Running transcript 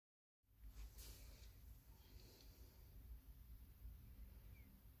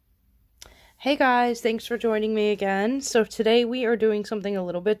Hey guys, thanks for joining me again. So today we are doing something a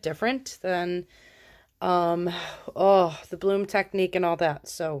little bit different than um the bloom technique and all that.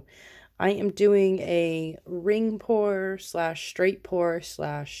 So I am doing a ring pour slash straight pour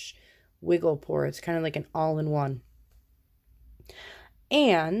slash wiggle pour. It's kind of like an all-in-one.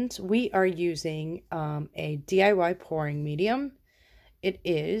 And we are using a DIY pouring medium. It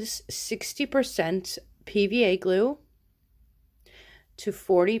is 60% PVA glue to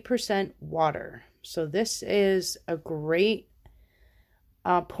 40% water. So this is a great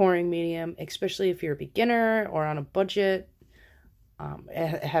pouring medium, especially if you're a beginner or on a budget.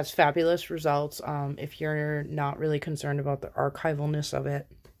 It has fabulous results if you're not really concerned about the archivalness of it,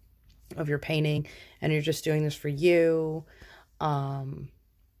 of your painting, and you're just doing this for you.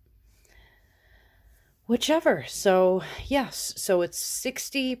 Whichever. So yes, so it's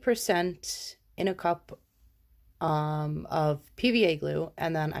 60% in a cup of PVA glue,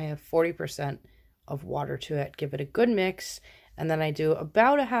 and then I have 40% of water to it. Give it a good mix, and then I do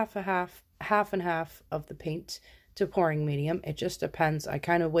about a half and half of the paint to pouring medium. It just depends. I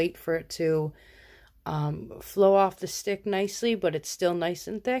kind of wait for it to flow off the stick nicely, but it's still nice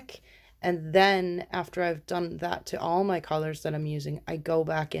and thick. And then after I've done that to all my colors that I'm using, I go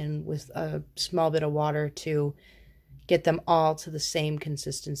back in with a small bit of water to get them all to the same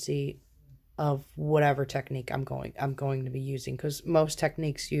consistency of whatever technique I'm going to be using, because most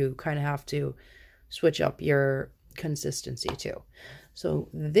techniques you kind of have to switch up your consistency too. So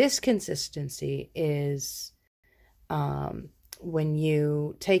this consistency is when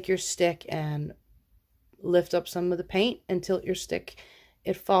you take your stick and lift up some of the paint and tilt your stick,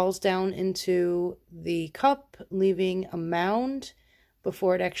 it falls down into the cup, leaving a mound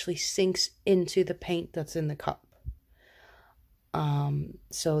before it actually sinks into the paint that's in the cup.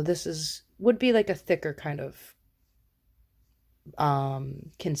 So this would be like a thicker kind of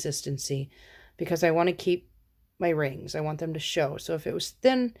consistency, because I want to keep my rings. I want them to show. So if it was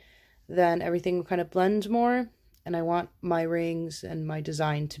thin, then everything would kind of blend more, and I want my rings and my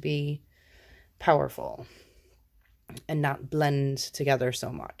design to be powerful and not blend together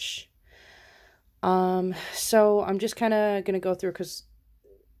so much. So I'm just kind of going to go through, because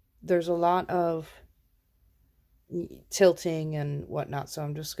there's a lot of tilting and whatnot, so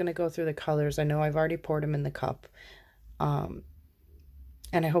I'm just going to go through the colors. I know I've already poured them in the cup, and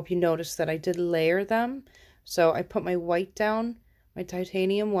I hope you notice that I did layer them. So I put my white down, my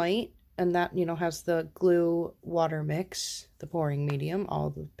titanium white, and that, you know, has the glue water mix, the pouring medium, all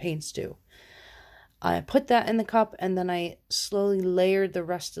the paints do. I put that in the cup, and then I slowly layered the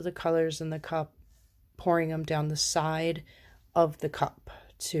rest of the colors in the cup, pouring them down the side of the cup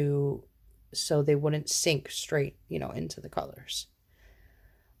so they wouldn't sink straight, you know, into the colors.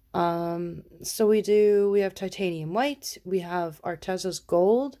 So we have titanium white, we have Arteza's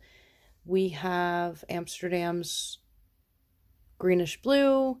gold, we have Amsterdam's greenish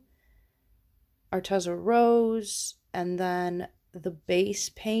blue, Arteza rose, and then the base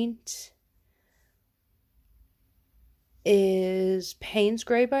paint is Payne's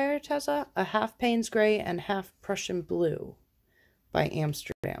Gray by Arteza, a half Payne's Gray and half Prussian Blue by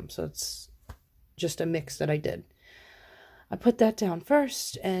Amsterdam. So it's just a mix that I did. I put that down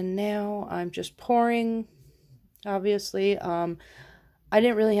first, and now I'm just pouring. Obviously, I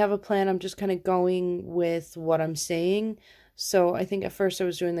didn't really have a plan. I'm just kind of going with what I'm saying. So I think at first I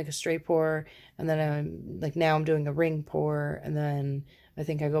was doing like a straight pour, and then now I'm doing a ring pour, and then I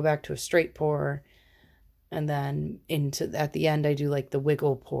think I go back to a straight pour, and then at the end I do like the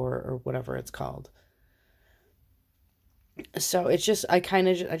wiggle pour or whatever it's called. So it's just, I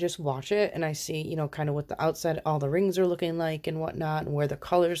just watch it, and I see, you know, kind of what the outside, all the rings are looking like and whatnot, and where the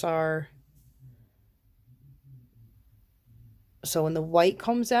colors are. So when the white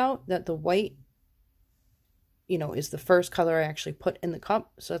comes out, that the white, you know, is the first color I actually put in the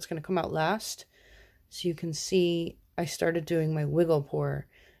cup. So that's going to come out last. So you can see I started doing my wiggle pour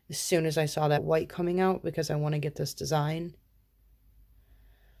as soon as I saw that white coming out, because I want to get this design.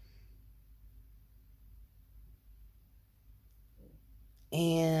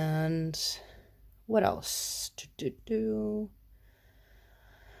 And what else to do?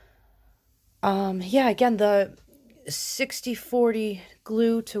 Yeah, again, the 60-40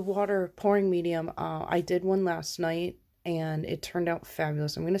 glue to water pouring medium, I did one last night, and it turned out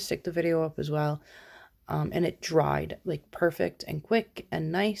fabulous. I'm going to stick the video up as well. And it dried like perfect and quick and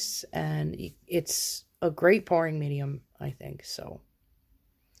nice, and it's a great pouring medium, I think. So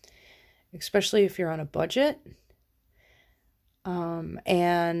especially if you're on a budget.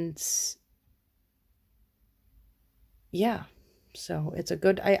 And yeah, so it's a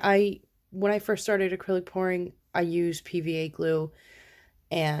good, when I first started acrylic pouring, I used PVA glue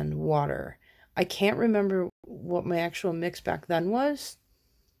and water. I can't remember what my actual mix back then was.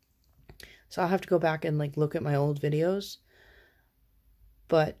 So I'll have to go back and like look at my old videos.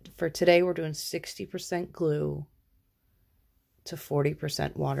 But for today, we're doing 60% glue to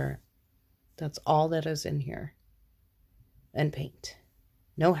 40% water. That's all that is in here. And paint.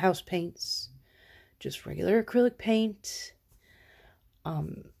 No house paints. Just regular acrylic paint.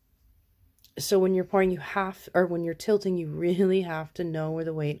 So when you're pouring, when you're tilting, you really have to know where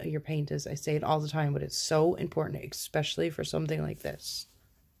the weight of your paint is. I say it all the time, but it's so important, especially for something like this.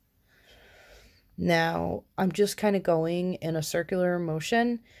 Now, I'm just kind of going in a circular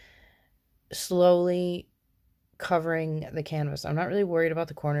motion, slowly covering the canvas. I'm not really worried about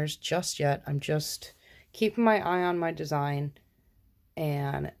the corners just yet. I'm just keeping my eye on my design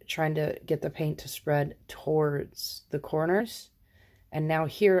and trying to get the paint to spread towards the corners. And now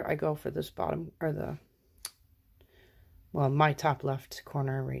here I go for this bottom, or my top left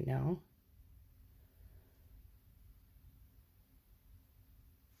corner right now.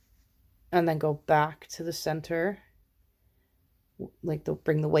 And then go back to the center, like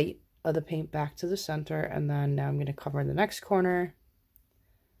bring the weight of the paint back to the center. And then now I'm going to cover the next corner.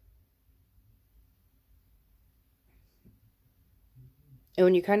 And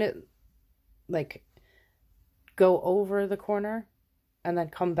when you kind of like go over the corner and then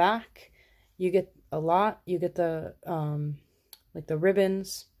come back, you get a lot. You get the like the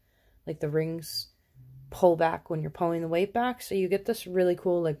ribbons, like the rings pull back when you're pulling the weight back. So you get this really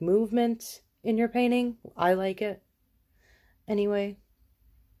cool like movement in your painting. I like it. Anyway,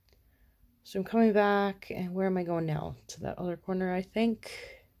 so I'm coming back, and where am I going now? To that other corner, I think.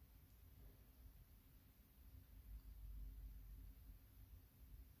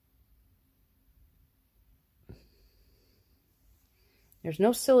 There's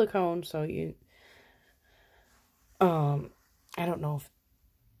no silicone, so I don't know if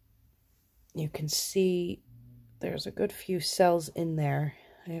you can see there's a good few cells in there.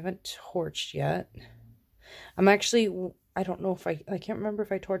 I haven't torched yet. I'm actually, I don't know if I can't remember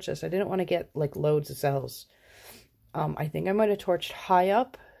if I torched this. I didn't want to get like loads of cells. I think I might have torched high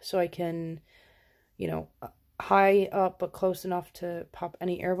up so I can, you know, high up but close enough to pop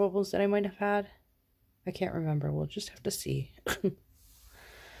any air bubbles that I might have had. I can't remember. We'll just have to see.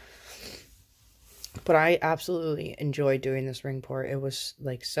 But I absolutely enjoyed doing this ring pour. It was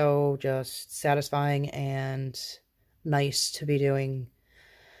like so just satisfying and nice to be doing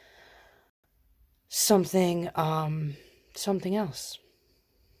something else.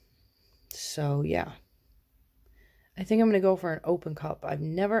 So yeah, I think I'm gonna go for an open cup. I've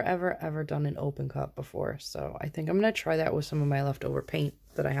never ever done an open cup before, so I think I'm gonna try that with some of my leftover paint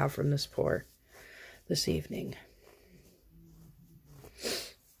that I have from this pour this evening.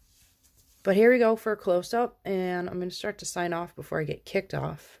 But here we go for a close-up, and I'm going to start to sign off before I get kicked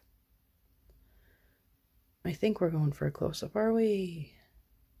off. I think we're going for a close-up, are we?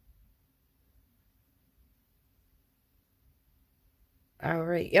 All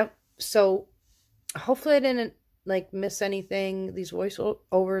right, yep. So hopefully I didn't like miss anything. These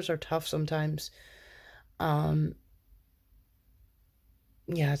voiceovers are tough sometimes.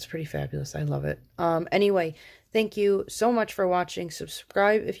 Yeah, it's pretty fabulous. I love it. Anyway, thank you so much for watching.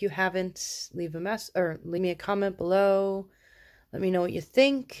 Subscribe if you haven't. Leave me a comment below. Let me know what you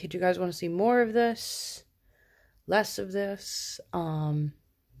think. Do you guys want to see more of this? Less of this?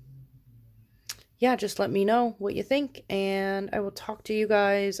 Yeah, just let me know what you think, and I will talk to you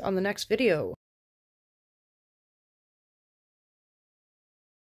guys on the next video.